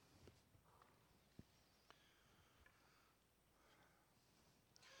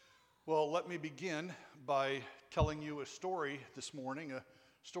Well, let me begin by telling you a story this morning, a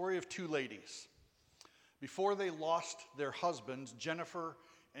story of two ladies. Before they lost their husbands, Jennifer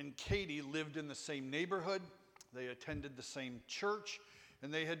and Katie lived in the same neighborhood, they attended the same church,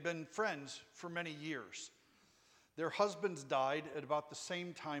 and they had been friends for many years. Their husbands died at about the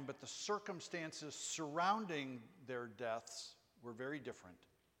same time, but the circumstances surrounding their deaths were very different.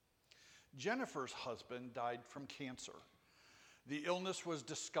 Jennifer's husband died from cancer. The illness was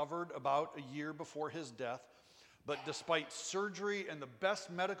discovered about a year before his death, but despite surgery and the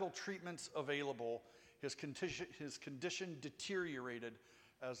best medical treatments available, his condition deteriorated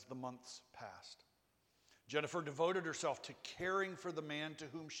as the months passed. Jennifer devoted herself to caring for the man to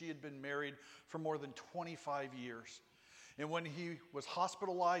whom she had been married for more than 25 years. And when he was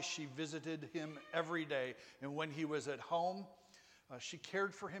hospitalized, she visited him every day. And when he was at home, she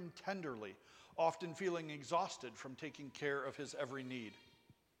cared for him tenderly, often feeling exhausted from taking care of his every need.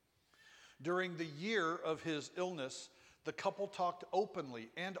 During the year of his illness, the couple talked openly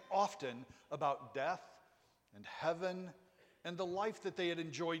and often about death and heaven and the life that they had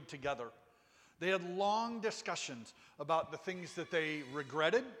enjoyed together. They had long discussions about the things that they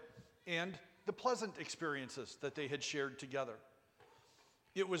regretted and the pleasant experiences that they had shared together.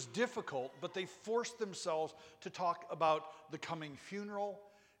 It was difficult, but they forced themselves to talk about the coming funeral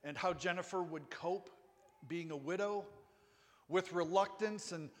and how Jennifer would cope being a widow. With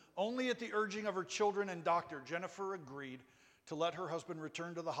reluctance and only at the urging of her children and doctor, Jennifer agreed to let her husband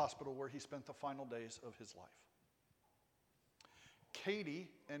return to the hospital where he spent the final days of his life. Katie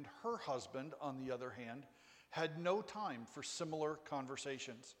and her husband, on the other hand, had no time for similar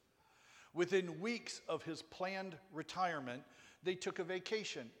conversations. Within weeks of his planned retirement, they took a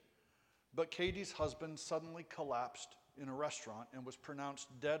vacation, but Katie's husband suddenly collapsed in a restaurant and was pronounced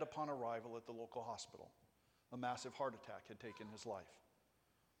dead upon arrival at the local hospital. A massive heart attack had taken his life.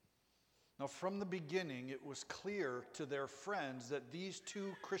 Now, from the beginning, it was clear to their friends that these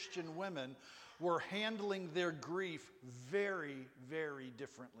two Christian women were handling their grief very, very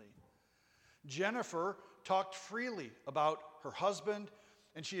differently. Jennifer talked freely about her husband,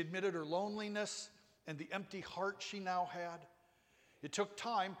 and she admitted her loneliness and the empty heart she now had. It took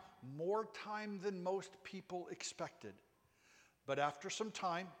time, more time than most people expected. But after some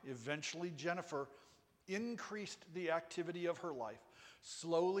time, eventually Jennifer increased the activity of her life.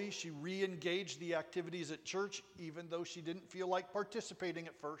 Slowly, she re-engaged the activities at church, even though she didn't feel like participating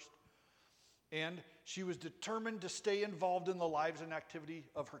at first. And she was determined to stay involved in the lives and activity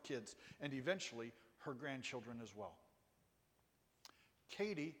of her kids, and eventually her grandchildren as well.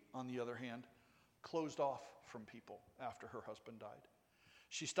 Katie, on the other hand, closed off from people after her husband died.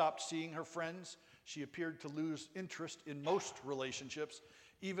 She stopped seeing her friends. She appeared to lose interest in most relationships,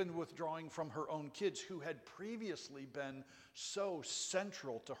 even withdrawing from her own kids, who had previously been so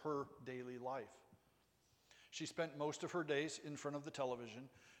central to her daily life. She spent most of her days in front of the television,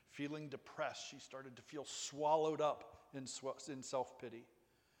 feeling depressed. She started to feel swallowed up in self-pity.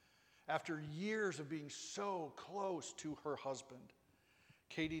 After years of being so close to her husband,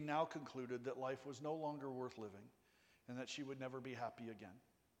 Katie now concluded that life was no longer worth living and that she would never be happy again.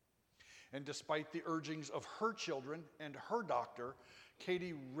 And despite the urgings of her children and her doctor,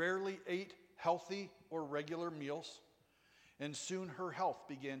 Katie rarely ate healthy or regular meals, and soon her health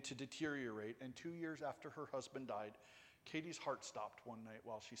began to deteriorate. And 2 years after her husband died, Katie's heart stopped one night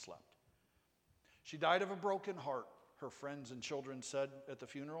while she slept. She died of a broken heart, her friends and children said at the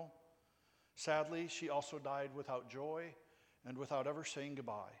funeral. Sadly, she also died without joy and without ever saying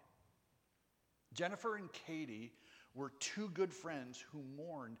goodbye. Jennifer and Katie were two good friends who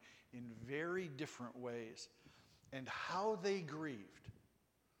mourned in very different ways. And how they grieved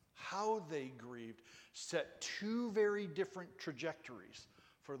set two very different trajectories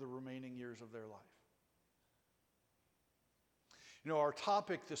for the remaining years of their life. You know, our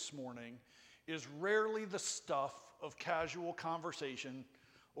topic this morning is rarely the stuff of casual conversation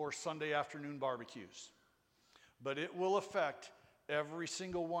or Sunday afternoon barbecues, but it will affect every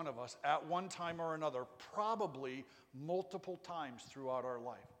single one of us at one time or another, probably multiple times throughout our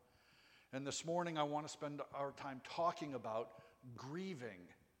life. And this morning I want to spend our time talking about grieving.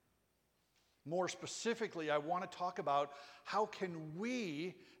 More specifically, I want to talk about how can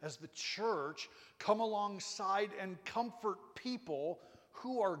we as the church come alongside and comfort people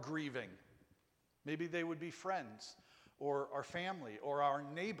who are grieving. Maybe they would be friends or our family or our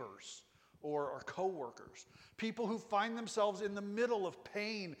neighbors or our coworkers. People who find themselves in the middle of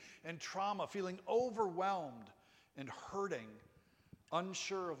pain and trauma, feeling overwhelmed and hurting,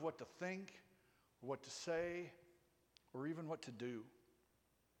 unsure of what to think, what to say, or even what to do.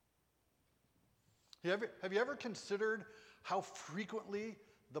 Have you ever considered how frequently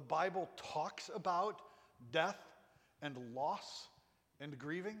the Bible talks about death and loss and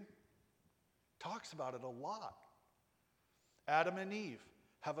grieving? Talks about it a lot. Adam and Eve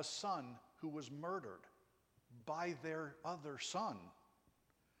have a son who was murdered by their other son.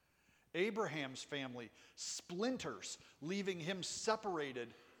 Abraham's family splinters, leaving him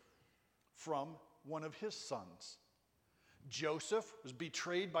separated from one of his sons. Joseph was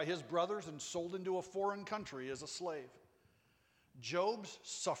betrayed by his brothers and sold into a foreign country as a slave. Job's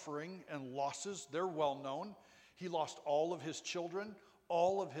suffering and losses, they're well known. He lost all of his children,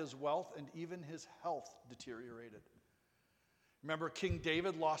 all of his wealth, and even his health deteriorated. Remember, King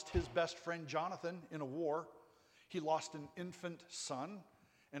David lost his best friend Jonathan in a war. He lost an infant son,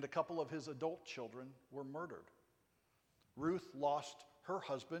 and a couple of his adult children were murdered. Ruth lost her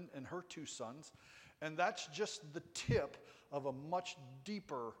husband and her 2 sons, and that's just the tip of a much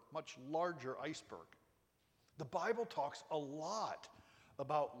deeper, much larger iceberg. The Bible talks a lot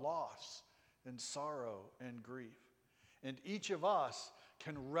about loss and sorrow and grief. And each of us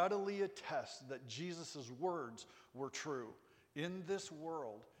can readily attest that Jesus' words were true. In this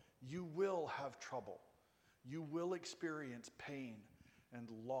world, you will have trouble. You will experience pain and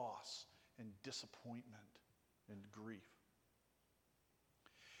loss and disappointment and grief.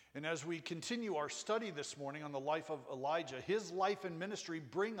 And as we continue our study this morning on the life of Elijah, his life and ministry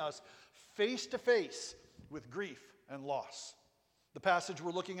bring us face to face with grief and loss. The passage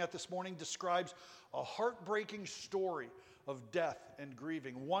we're looking at this morning describes a heartbreaking story of death and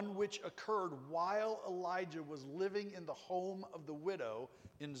grieving, one which occurred while Elijah was living in the home of the widow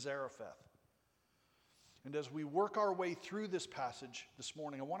in Zarephath. And as we work our way through this passage this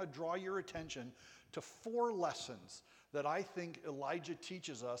morning, I want to draw your attention to 4 lessons that I think Elijah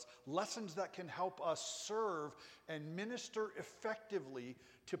teaches us, lessons that can help us serve and minister effectively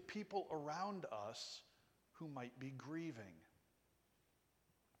to people around us who might be grieving.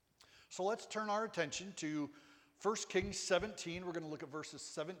 So let's turn our attention to 1 Kings 17. We're going to look at verses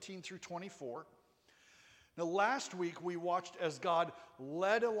 17 through 24. Now, last week we watched as God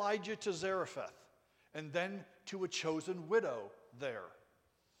led Elijah to Zarephath and then to a chosen widow there.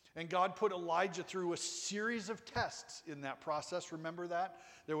 And God put Elijah through a series of tests in that process. Remember that?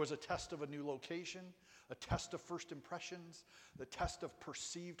 There was a test of a new location, a test of first impressions, the test of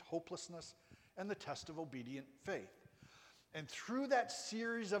perceived hopelessness, and the test of obedient faith. And through that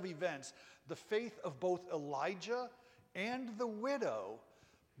series of events, the faith of both Elijah and the widow,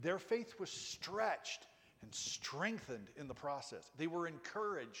 their faith was stretched and strengthened in the process. They were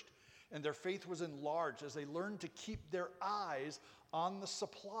encouraged, and their faith was enlarged as they learned to keep their eyes on the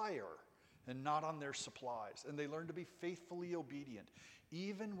supplier and not on their supplies. And they learned to be faithfully obedient,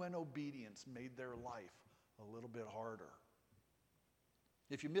 even when obedience made their life a little bit harder.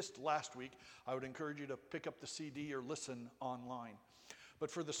 If you missed last week, I would encourage you to pick up the CD or listen online. But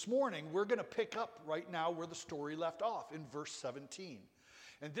for this morning, we're going to pick up right now where the story left off in verse 17.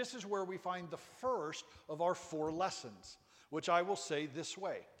 And this is where we find the first of our 4 lessons, which I will say this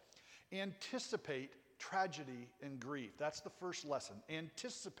way. Anticipate tragedy and grief. That's the first lesson.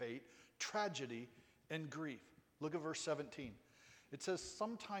 Anticipate tragedy and grief. Look at verse 17. It says,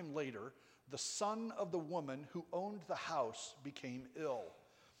 sometime later, the son of the woman who owned the house became ill.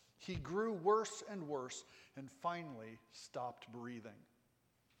 He grew worse and worse and finally stopped breathing.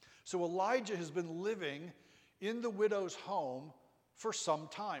 So Elijah has been living in the widow's home for some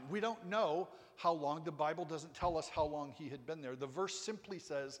time. We don't know how long. The Bible doesn't tell us how long he had been there. The verse simply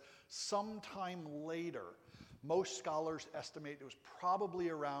says, sometime later. Most scholars estimate it was probably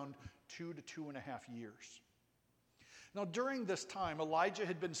around 2 to 2.5 years. Now, during this time, Elijah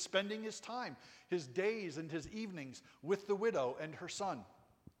had been spending his time, his days and his evenings with the widow and her son.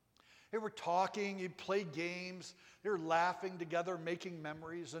 They were talking, he'd play games, they were laughing together, making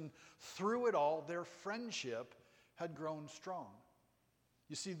memories, and through it all, their friendship had grown strong.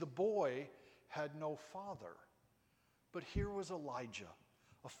 You see, the boy had no father, but here was Elijah,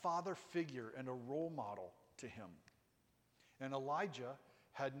 a father figure and a role model to him. And Elijah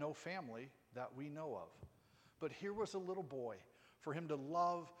had no family that we know of, but here was a little boy for him to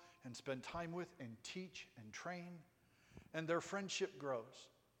love and spend time with and teach and train, and their friendship grows.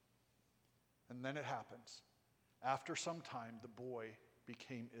 And then it happens. After some time, the boy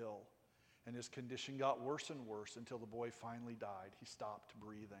became ill, and his condition got worse and worse until the boy finally died. He stopped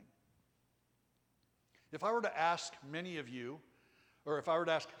breathing. If I were to ask many of you, or if I were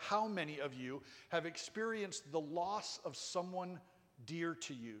to ask how many of you have experienced the loss of someone dear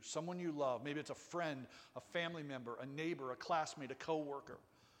to you, someone you love, maybe it's a friend, a family member, a neighbor, a classmate, a coworker.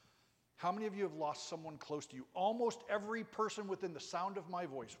 How many of you have lost someone close to you? Almost every person within the sound of my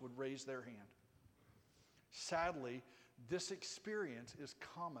voice would raise their hand. Sadly, this experience is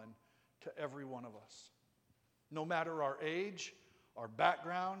common to every one of us. No matter our age, our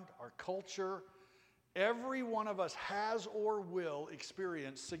background, our culture, every one of us has or will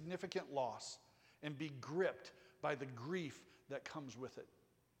experience significant loss and be gripped by the grief that comes with it.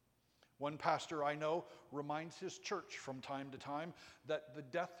 One pastor I know reminds his church from time to time that the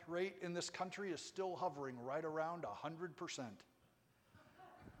death rate in this country is still hovering right around 100%.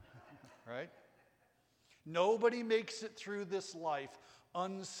 Right? Nobody makes it through this life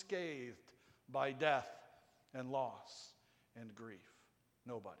unscathed by death and loss and grief.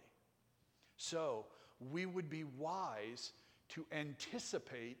 Nobody. So we would be wise to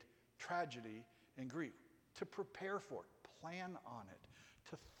anticipate tragedy and grief, to prepare for it, plan on it,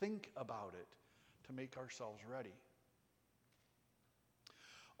 to think about it, to make ourselves ready.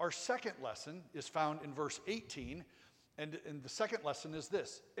 Our second lesson is found in verse 18, and the second lesson is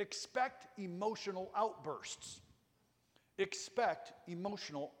this: expect emotional outbursts. Expect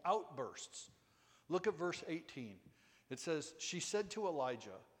emotional outbursts. Look at verse 18. It says, "She said to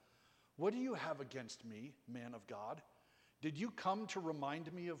Elijah, 'What do you have against me, man of God? Did you come to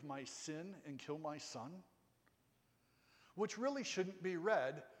remind me of my sin and kill my son?'" Which really shouldn't be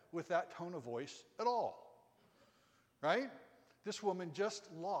read with that tone of voice at all, right? This woman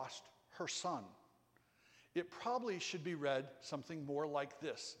just lost her son. It probably should be read something more like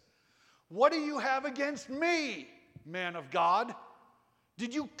this: "What do you have against me, man of God?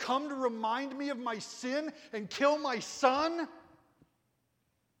 Did you come to remind me of my sin and kill my son?"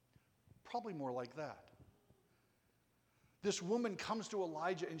 Probably more like that. This woman comes to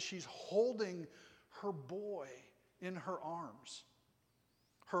Elijah and she's holding her boy in her arms.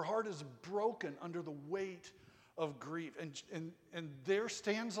 Her heart is broken under the weight of grief. And there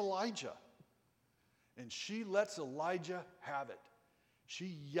stands Elijah. And she lets Elijah have it. She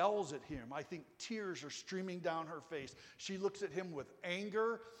yells at him. I think tears are streaming down her face. She looks at him with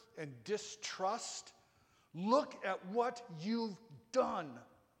anger and distrust. "Look at what you've done,"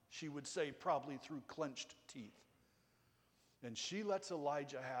 she would say, probably through clenched teeth. And she lets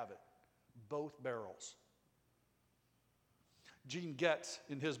Elijah have it, both barrels. Gene Getz,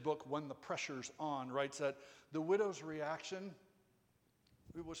 in his book, When the Pressure's On, writes that the widow's reaction,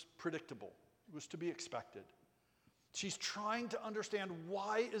 it was predictable. It was to be expected. She's trying to understand,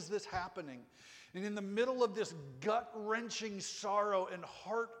 why is this happening? And in the middle of this gut-wrenching sorrow and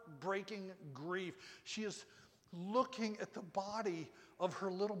heartbreaking grief, she is looking at the body of her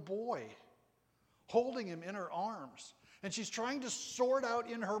little boy, holding him in her arms. And she's trying to sort out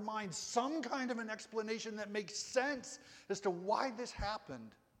in her mind some kind of an explanation that makes sense as to why this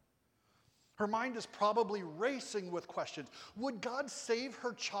happened. Her mind is probably racing with questions. Would God save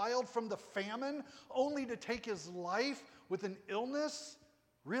her child from the famine only to take his life with an illness?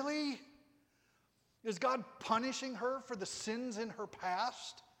 Really? Is God punishing her for the sins in her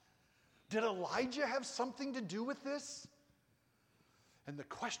past? Did Elijah have something to do with this? And the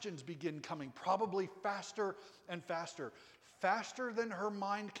questions begin coming, probably faster and faster, faster than her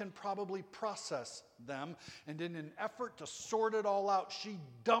mind can probably process them. And in an effort to sort it all out, she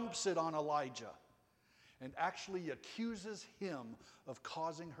dumps it on Elijah and actually accuses him of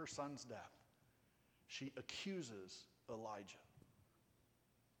causing her son's death. She accuses Elijah.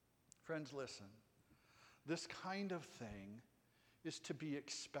 Friends, listen. This kind of thing is to be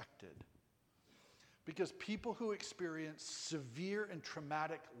expected. Because people who experience severe and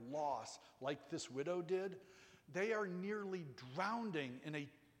traumatic loss, like this widow did, they are nearly drowning in a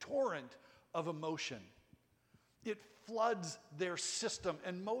torrent of emotion. It floods their system,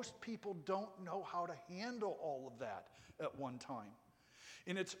 and most people don't know how to handle all of that at one time.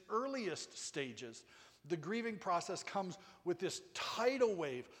 In its earliest stages, the grieving process comes with this tidal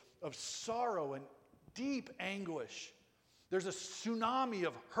wave of sorrow and deep anguish. There's a tsunami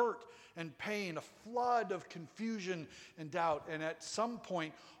of hurt and pain, a flood of confusion and doubt. And at some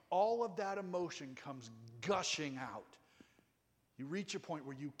point, all of that emotion comes gushing out. You reach a point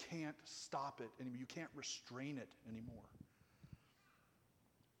where you can't stop it and you can't restrain it anymore.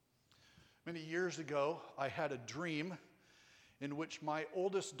 Many years ago, I had a dream in which my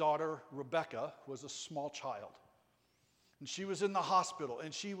oldest daughter, Rebecca, was a small child. And she was in the hospital,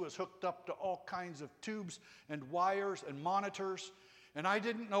 and she was hooked up to all kinds of tubes and wires and monitors, and I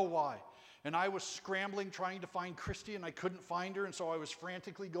didn't know why. And I was scrambling, trying to find Christy, and I couldn't find her, and so I was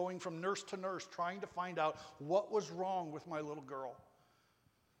frantically going from nurse to nurse, trying to find out what was wrong with my little girl.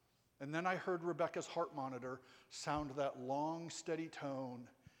 And then I heard Rebecca's heart monitor sound that long, steady tone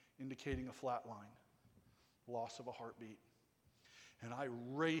indicating a flat line, loss of a heartbeat. And I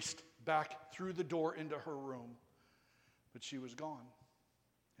raced back through the door into her room. But she was gone,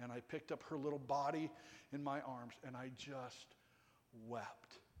 and and I picked up her little body in my arms, and I just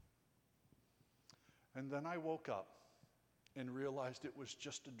wept. And then I woke up and realized it was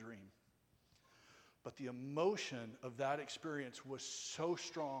just a dream. But the emotion of that experience was so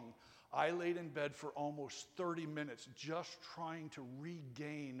strong, I laid in bed for almost 30 minutes just trying to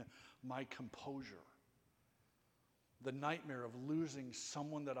regain my composure. The nightmare of losing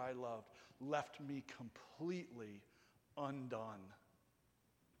someone that I loved left me completely undone.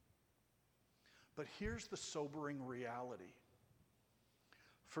 But here's the sobering reality.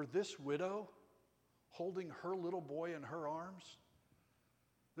 For this widow, holding her little boy in her arms,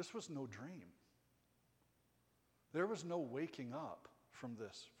 this was no dream. There was no waking up from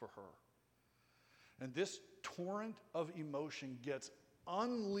this for her. And this torrent of emotion gets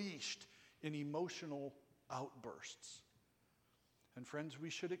unleashed in emotional outbursts. And friends, we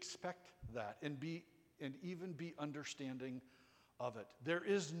should expect that and even be understanding of it. There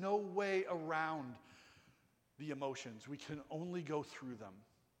is no way around the emotions. We can only go through them.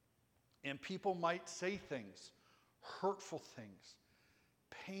 And people might say things, hurtful things,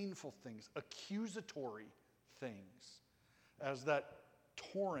 painful things, accusatory things, as that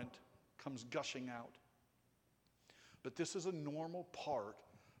torrent comes gushing out. But this is a normal part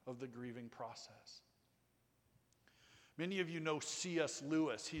of the grieving process. Many of you know C.S.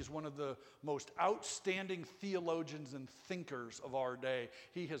 Lewis. He's one of the most outstanding theologians and thinkers of our day.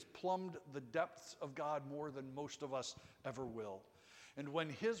 He has plumbed the depths of God more than most of us ever will. And when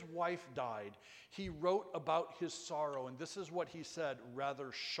his wife died, he wrote about his sorrow, and this is what he said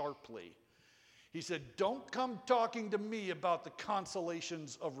rather sharply. He said, "Don't come talking to me about the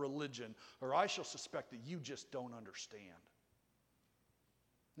consolations of religion, or I shall suspect that you just don't understand."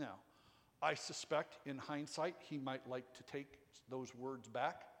 Now, I suspect in hindsight he might like to take those words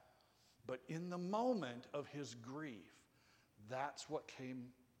back, but in the moment of his grief, that's what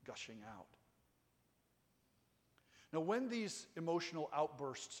came gushing out. Now, when these emotional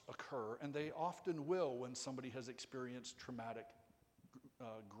outbursts occur, and they often will when somebody has experienced traumatic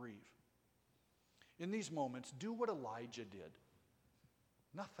grief, in these moments, do what Elijah did.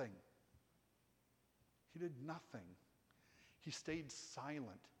 Nothing. He did nothing. He stayed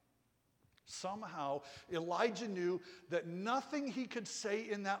silent. Somehow, Elijah knew that nothing he could say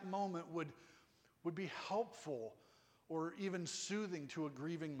in that moment would be helpful or even soothing to a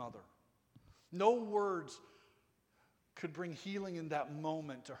grieving mother. No words could bring healing in that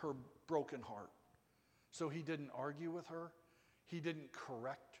moment to her broken heart. So he didn't argue with her. He didn't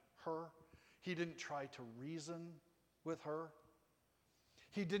correct her. He didn't try to reason with her.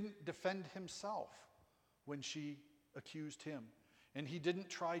 He didn't defend himself when she accused him. And he didn't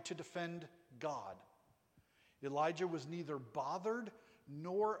try to defend God. Elijah was neither bothered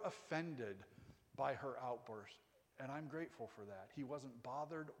nor offended by her outburst. And I'm grateful for that. He wasn't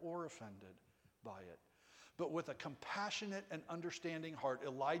bothered or offended by it. But with a compassionate and understanding heart,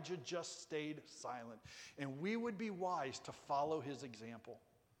 Elijah just stayed silent. And we would be wise to follow his example.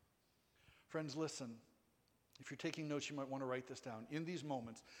 Friends, listen. If you're taking notes, you might want to write this down. In these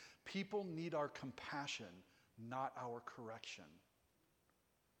moments, people need our compassion, not our correction.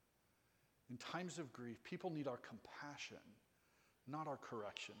 In times of grief, people need our compassion, not our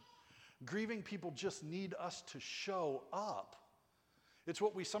correction. Grieving people just need us to show up. It's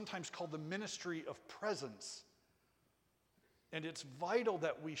what we sometimes call the ministry of presence. And it's vital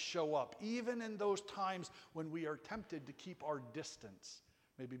that we show up, even in those times when we are tempted to keep our distance,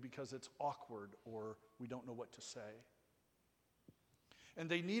 maybe because it's awkward or we don't know what to say. And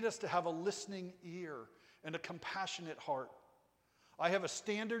they need us to have a listening ear and a compassionate heart. I have a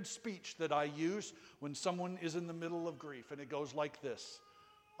standard speech that I use when someone is in the middle of grief, and it goes like this: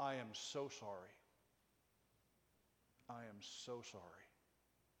 I am so sorry. I am so sorry.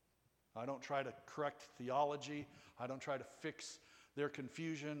 I don't try to correct theology. I don't try to fix their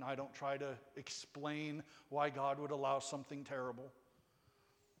confusion. I don't try to explain why God would allow something terrible.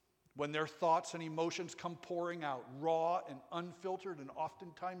 When their thoughts and emotions come pouring out, raw and unfiltered and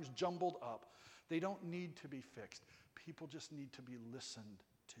oftentimes jumbled up, they don't need to be fixed. People just need to be listened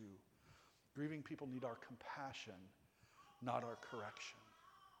to. Grieving people need our compassion, not our correction.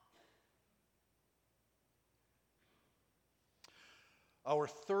 Our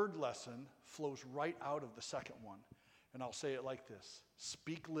third lesson flows right out of the second one, and I'll say it like this: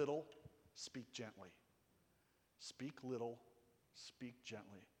 speak little, speak gently. Speak little, speak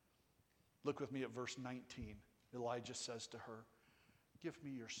gently. Look with me at verse 19. Elijah says to her, "Give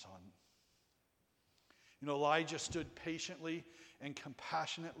me your son." You know, Elijah stood patiently and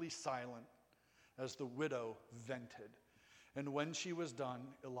compassionately silent as the widow vented. And when she was done,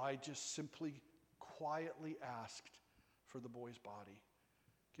 Elijah simply quietly asked for the boy's body.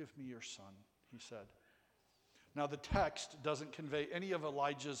 Give me your son, he said. Now, the text doesn't convey any of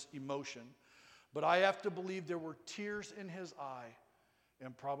Elijah's emotion, but I have to believe there were tears in his eye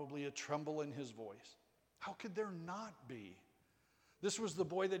and probably a tremble in his voice. How could there not be? This was the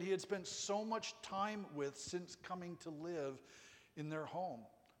boy that he had spent so much time with since coming to live in their home,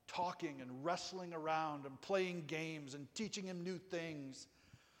 talking and wrestling around and playing games and teaching him new things.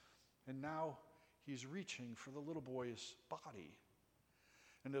 And now he's reaching for the little boy's body.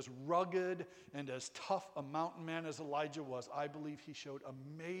 And as rugged and as tough a mountain man as Elijah was, I believe he showed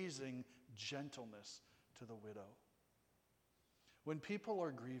amazing gentleness to the widow. When people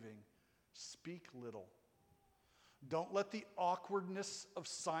are grieving, speak little. Don't let the awkwardness of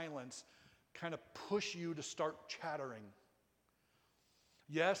silence kind of push you to start chattering.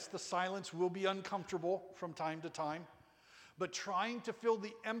 Yes, the silence will be uncomfortable from time to time, but trying to fill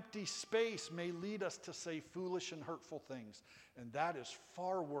the empty space may lead us to say foolish and hurtful things, and that is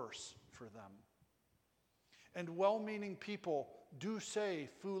far worse for them. And well-meaning people do say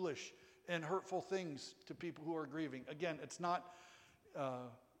foolish and hurtful things to people who are grieving. Again, it's not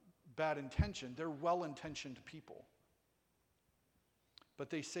bad intention. They're well-intentioned people. But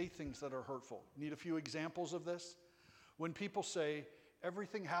they say things that are hurtful. Need a few examples of this? When people say,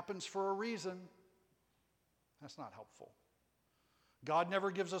 everything happens for a reason, that's not helpful. God never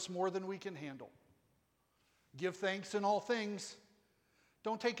gives us more than we can handle. Give thanks in all things.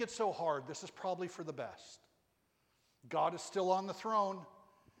 Don't take it so hard. This is probably for the best. God is still on the throne.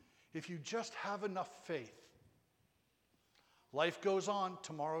 If you just have enough faith. Life goes on.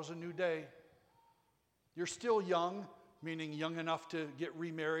 Tomorrow's a new day. You're still young, meaning young enough to get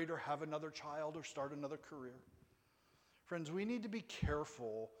remarried or have another child or start another career. Friends, we need to be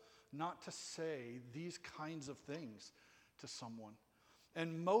careful not to say these kinds of things to someone.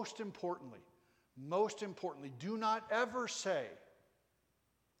 And most importantly, do not ever say,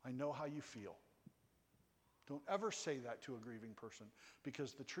 I know how you feel. Don't ever say that to a grieving person,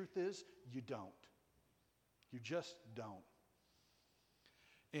 because the truth is, you don't. You just don't.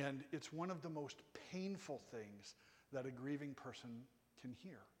 And it's one of the most painful things that a grieving person can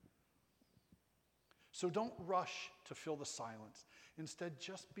hear. So don't rush to fill the silence. Instead,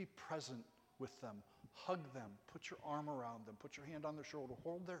 just be present with them. Hug them. Put your arm around them. Put your hand on their shoulder.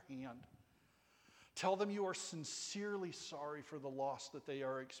 Hold their hand. Tell them you are sincerely sorry for the loss that they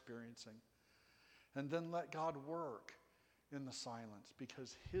are experiencing. And then let God work in the silence,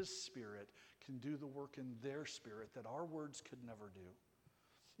 because His Spirit can do the work in their spirit that our words could never do.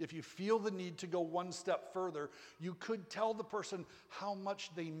 If you feel the need to go one step further, you could tell the person how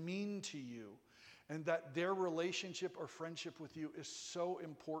much they mean to you and that their relationship or friendship with you is so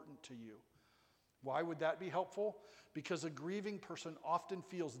important to you. Why would that be helpful? Because a grieving person often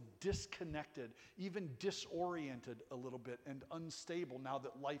feels disconnected, even disoriented a little bit, and unstable now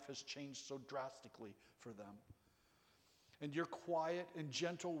that life has changed so drastically for them. And your quiet and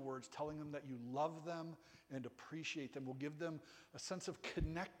gentle words telling them that you love them and appreciate them will give them a sense of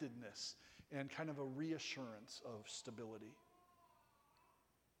connectedness and kind of a reassurance of stability.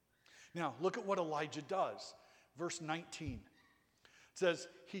 Now, look at what Elijah does. Verse 19. It says,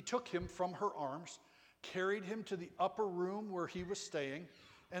 he took him from her arms, carried him to the upper room where he was staying,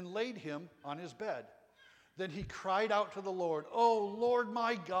 and laid him on his bed. Then he cried out to the Lord, "Oh, Lord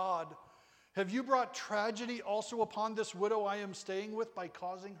my God, have you brought tragedy also upon this widow I am staying with by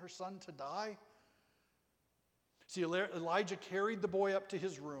causing her son to die?" See, Elijah carried the boy up to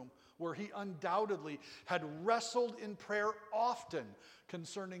his room, where he undoubtedly had wrestled in prayer often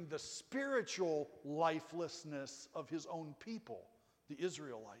concerning the spiritual lifelessness of his own people, the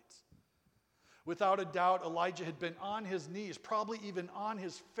Israelites. Without a doubt, Elijah had been on his knees, probably even on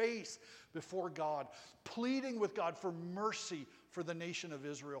his face before God, pleading with God for mercy for the nation of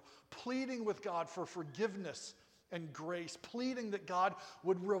Israel, pleading with God for forgiveness and grace, pleading that God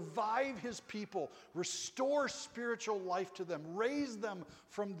would revive his people, restore spiritual life to them, raise them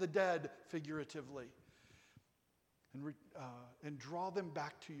from the dead, figuratively, and draw them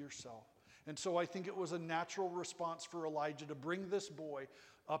back to yourself. And so I think it was a natural response for Elijah to bring this boy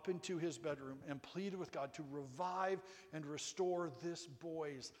up into his bedroom and plead with God to revive and restore this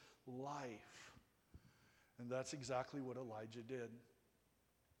boy's life. And that's exactly what Elijah did.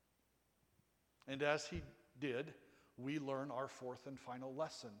 And as he did, we learn our fourth and final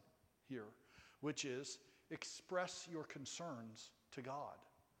lesson here, which is express your concerns to God.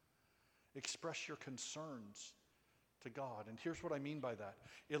 Express your concerns to God. And here's what I mean by that.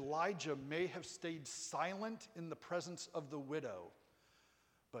 Elijah may have stayed silent in the presence of the widow,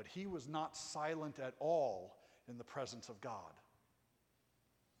 but he was not silent at all in the presence of God.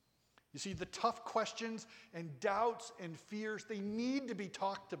 You see, the tough questions and doubts and fears, they need to be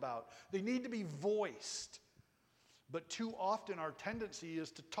talked about. They need to be voiced. But too often our tendency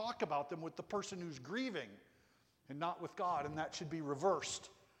is to talk about them with the person who's grieving and not with God, and that should be reversed.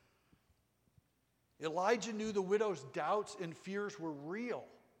 Elijah knew the widow's doubts and fears were real,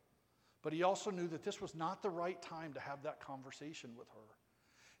 but he also knew that this was not the right time to have that conversation with her.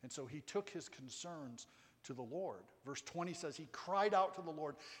 And so he took his concerns to the Lord. Verse 20 says, he cried out to the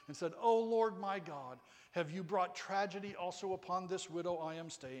Lord and said, "O Lord my God, have you brought tragedy also upon this widow I am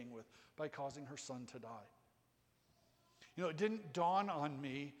staying with by causing her son to die?" You know, it didn't dawn on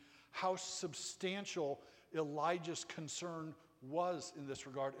me how substantial Elijah's concern was in this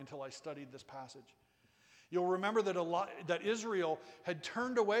regard until I studied this passage. You'll remember that Israel had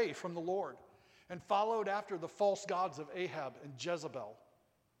turned away from the Lord and followed after the false gods of Ahab and Jezebel.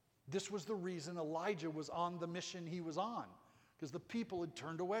 This was the reason Elijah was on the mission he was on, because the people had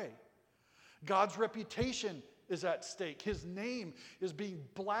turned away. God's reputation is at stake. His name is being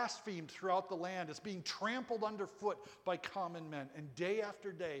blasphemed throughout the land. It's being trampled underfoot by common men. And day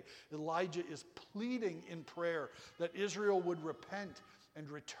after day, Elijah is pleading in prayer that Israel would repent and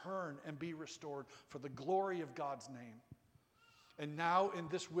return and be restored for the glory of God's name. And now in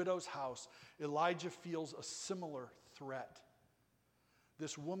this widow's house, Elijah feels a similar threat.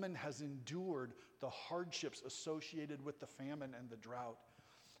 This woman has endured the hardships associated with the famine and the drought.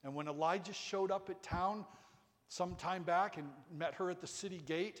 And when Elijah showed up at town some time back and met her at the city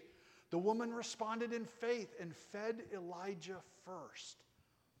gate, the woman responded in faith and fed Elijah first.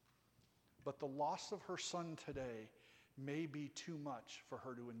 But the loss of her son today may be too much for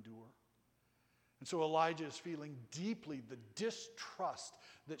her to endure. And so Elijah is feeling deeply the distrust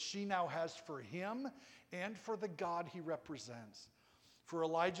that she now has for him and for the God he represents. For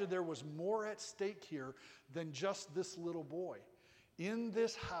Elijah, there was more at stake here than just this little boy. In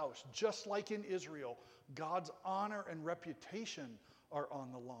this house, just like in Israel, God's honor and reputation are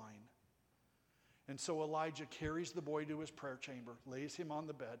on the line. And so Elijah carries the boy to his prayer chamber, lays him on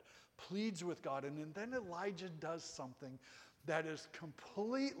the bed, pleads with God, and then Elijah does something that is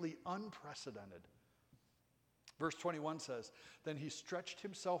completely unprecedented. Verse 21 says, "Then he stretched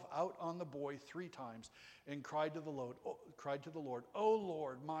himself out on the boy 3 times and cried to the Lord, "O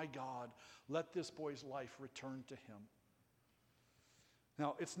Lord, my God, let this boy's life return to him."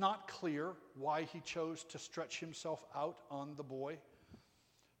 Now, it's not clear why he chose to stretch himself out on the boy.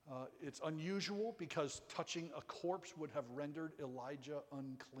 It's unusual because touching a corpse would have rendered Elijah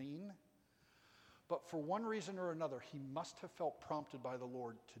unclean. But for one reason or another, he must have felt prompted by the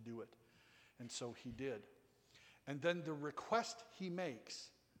Lord to do it. And so he did. And then the request he makes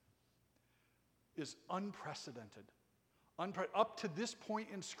is unprecedented. Up to this point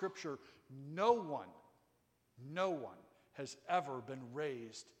in Scripture, no one has ever been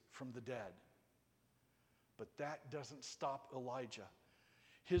raised from the dead. But that doesn't stop Elijah.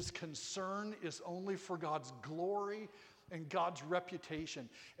 His concern is only for God's glory and God's reputation.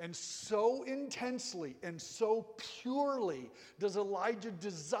 And so intensely and so purely does Elijah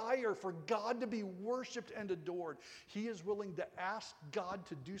desire for God to be worshiped and adored. He is willing to ask God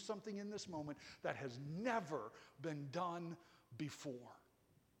to do something in this moment that has never been done before.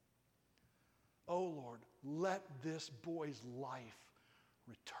 Oh Lord, let this boy's life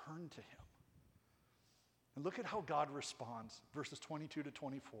return to him. And look at how God responds, verses 22 to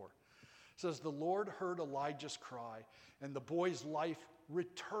 24. It says, "The Lord heard Elijah's cry, and the boy's life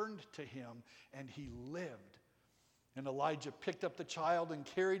returned to him, and he lived. And Elijah picked up the child and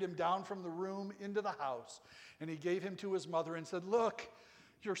carried him down from the room into the house. And he gave him to his mother and said, 'Look,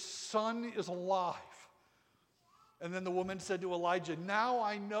 your son is alive.' And then the woman said to Elijah, 'Now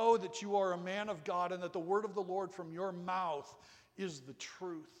I know that you are a man of God, and that the word of the Lord from your mouth is the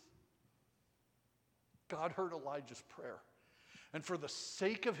truth.'" God heard Elijah's prayer. And for the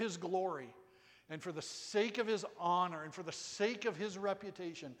sake of his glory, and for the sake of his honor, and for the sake of his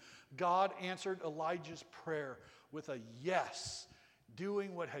reputation, God answered Elijah's prayer with a yes,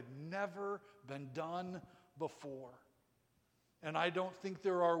 doing what had never been done before. And I don't think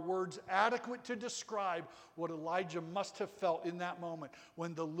there are words adequate to describe what Elijah must have felt in that moment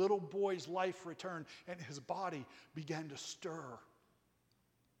when the little boy's life returned and his body began to stir.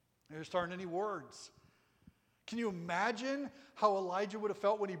 There aren't any words. Can you imagine how Elijah would have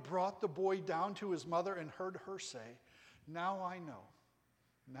felt when he brought the boy down to his mother and heard her say, now I know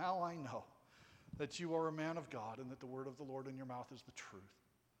that you are a man of God and that the word of the Lord in your mouth is the truth."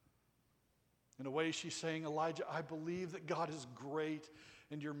 In a way, she's saying, Elijah, I believe that God is great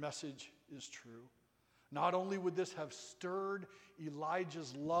and your message is true. Not only would this have stirred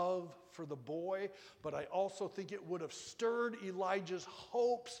Elijah's love for the boy, but I also think it would have stirred Elijah's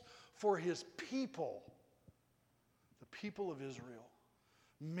hopes for his people, the people of Israel.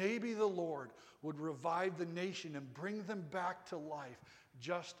 Maybe the Lord would revive the nation and bring them back to life,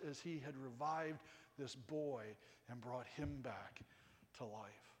 just as he had revived this boy and brought him back to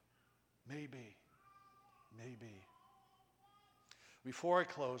life. Maybe. Before I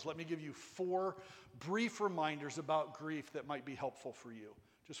close, let me give you 4 brief reminders about grief that might be helpful for you.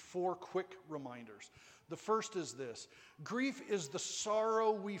 Just 4 quick reminders. The first is this: grief is the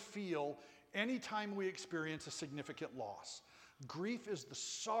sorrow we feel anytime we experience a significant loss. Grief is the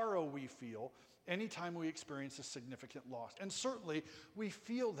sorrow we feel anytime we experience a significant loss. And certainly, we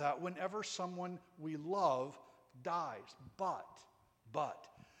feel that whenever someone we love dies. But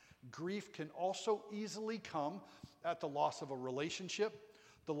grief can also easily come at the loss of a relationship,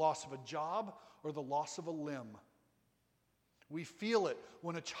 the loss of a job, or the loss of a limb. We feel it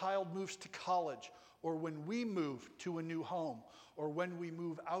when a child moves to college, or when we move to a new home, or when we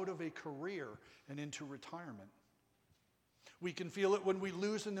move out of a career and into retirement. We can feel it when we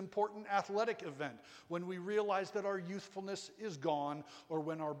lose an important athletic event, when we realize that our youthfulness is gone, or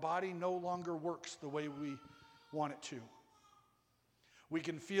when our body no longer works the way we want it to. We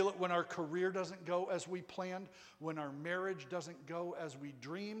can feel it when our career doesn't go as we planned, when our marriage doesn't go as we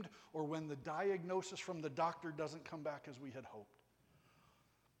dreamed, or when the diagnosis from the doctor doesn't come back as we had hoped.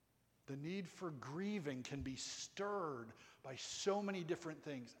 The need for grieving can be stirred by so many different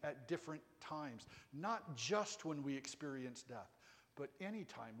things at different times, not just when we experience death, but any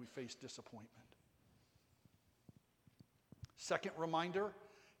time we face disappointment. Second reminder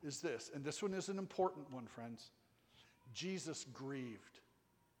is this, and this one is an important one, friends. Jesus grieved.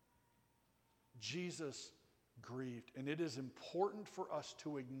 Jesus grieved, and it is important for us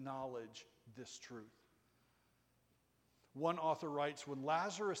to acknowledge this truth. One author writes, when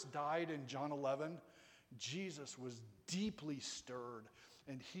Lazarus died in John 11, Jesus was deeply stirred,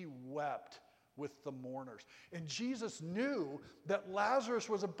 and he wept with the mourners. And Jesus knew that Lazarus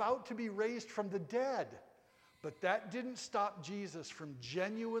was about to be raised from the dead, but that didn't stop Jesus from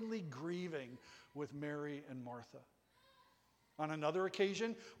genuinely grieving with Mary and Martha. On another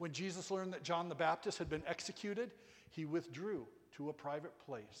occasion, when Jesus learned that John the Baptist had been executed, he withdrew to a private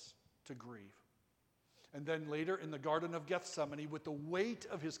place to grieve. And then later in the Garden of Gethsemane, with the weight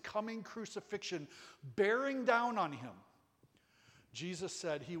of his coming crucifixion bearing down on him, Jesus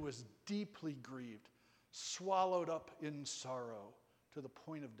said he was deeply grieved, swallowed up in sorrow to the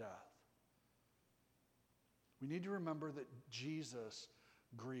point of death. We need to remember that Jesus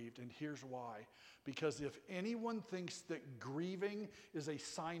grieved, and here's why. Because if anyone thinks that grieving is a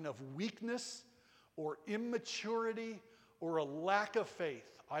sign of weakness or immaturity or a lack of faith,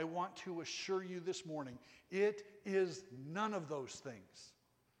 I want to assure you this morning, it is none of those things.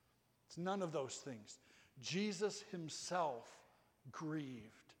 It's none of those things. Jesus himself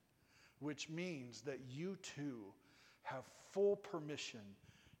grieved, which means that you too have full permission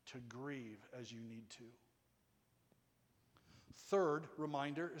to grieve as you need to. Third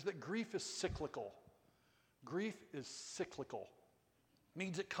reminder is that grief is cyclical. Grief is cyclical. It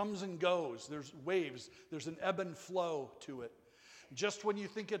means it comes and goes. There's waves. There's an ebb and flow to it. Just when you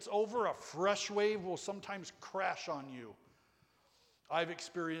think it's over, a fresh wave will sometimes crash on you. I've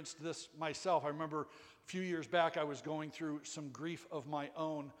experienced this myself. I remember a few years back I was going through some grief of my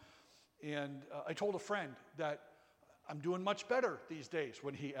own, and I told a friend that I'm doing much better these days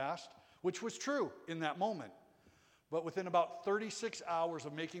when he asked, which was true in that moment. But within about 36 hours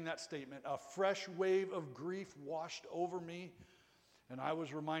of making that statement, a fresh wave of grief washed over me, and I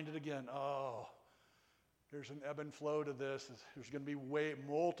was reminded again, there's an ebb and flow to this. There's going to be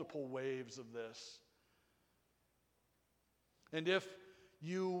multiple waves of this. And if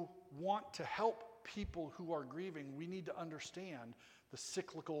you want to help people who are grieving, we need to understand the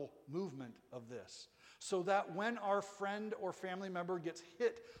cyclical movement of this. So that when our friend or family member gets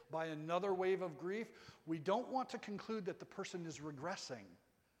hit by another wave of grief, we don't want to conclude that the person is regressing.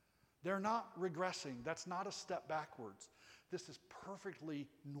 They're not regressing. That's not a step backwards. This is perfectly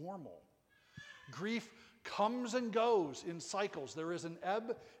normal. Grief comes and goes in cycles. There is an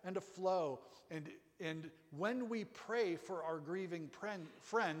ebb and a flow. And when we pray for our grieving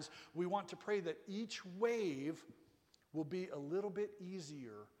friends, we want to pray that each wave will be a little bit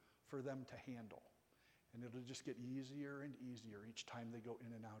easier for them to handle. And it'll just get easier and easier each time they go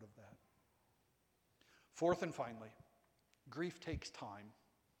in and out of that. Fourth and finally, grief takes time.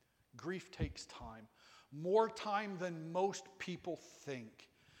 Grief takes time. More time than most people think.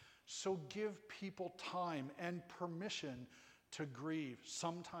 So give people time and permission to grieve,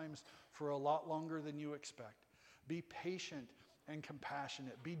 sometimes for a lot longer than you expect. Be patient and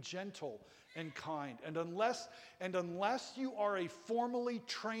compassionate. Be gentle and kind. And unless you are a formally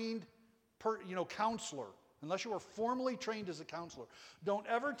trained counselor, unless you are formally trained as a counselor, don't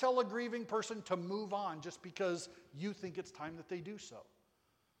ever tell a grieving person to move on just because you think it's time that they do so.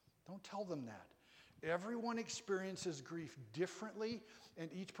 Don't tell them that. Everyone experiences grief differently,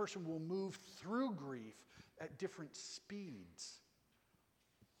 and each person will move through grief at different speeds.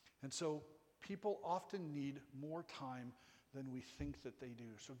 And so people often need more time than we think that they do.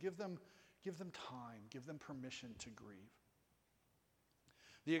 So give them time, give them permission to grieve.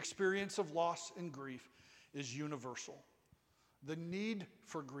 The experience of loss and grief is universal. The need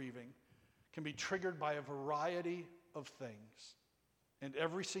for grieving can be triggered by a variety of things. And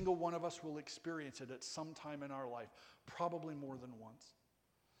every single one of us will experience it at some time in our life, probably more than once.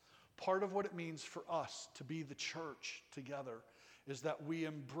 Part of what it means for us to be the church together is that we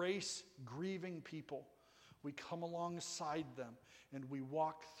embrace grieving people. We come alongside them and we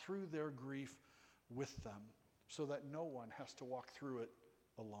walk through their grief with them so that no one has to walk through it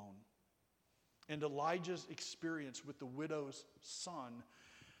alone. And Elijah's experience with the widow's son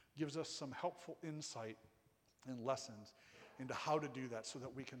gives us some helpful insight and lessons into how to do that so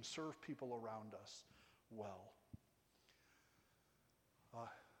that we can serve people around us well.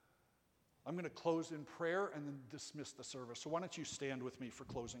 I'm going to close in prayer and then dismiss the service. So why don't you stand with me for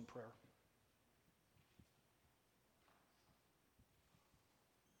closing prayer?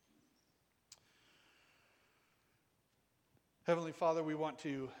 Heavenly Father, we want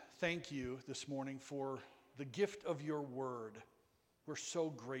to thank you this morning for the gift of your word. We're so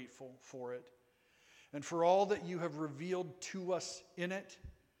grateful for it. And for all that you have revealed to us in it.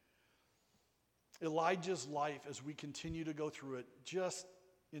 Elijah's life, as we continue to go through it, just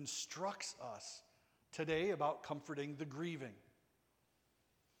instructs us today about comforting the grieving.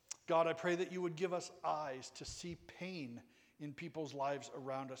 God, I pray that you would give us eyes to see pain in people's lives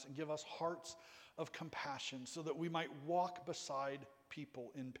around us and give us hearts of compassion so that we might walk beside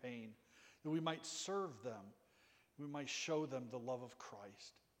people in pain, that we might serve them, we might show them the love of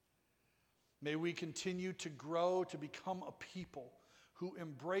Christ. May we continue to grow to become a people who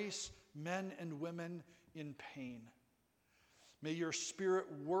embrace men and women in pain. May your Spirit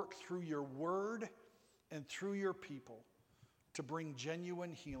work through your word and through your people to bring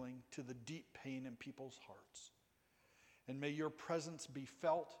genuine healing to the deep pain in people's hearts. And may your presence be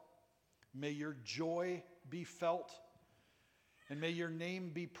felt. May your joy be felt. And may your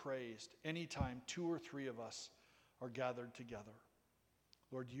name be praised anytime 2 or 3 of us are gathered together.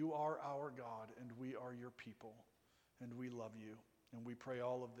 Lord, you are our God, and we are your people, and we love you. And we pray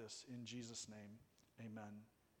all of this in Jesus' name. Amen.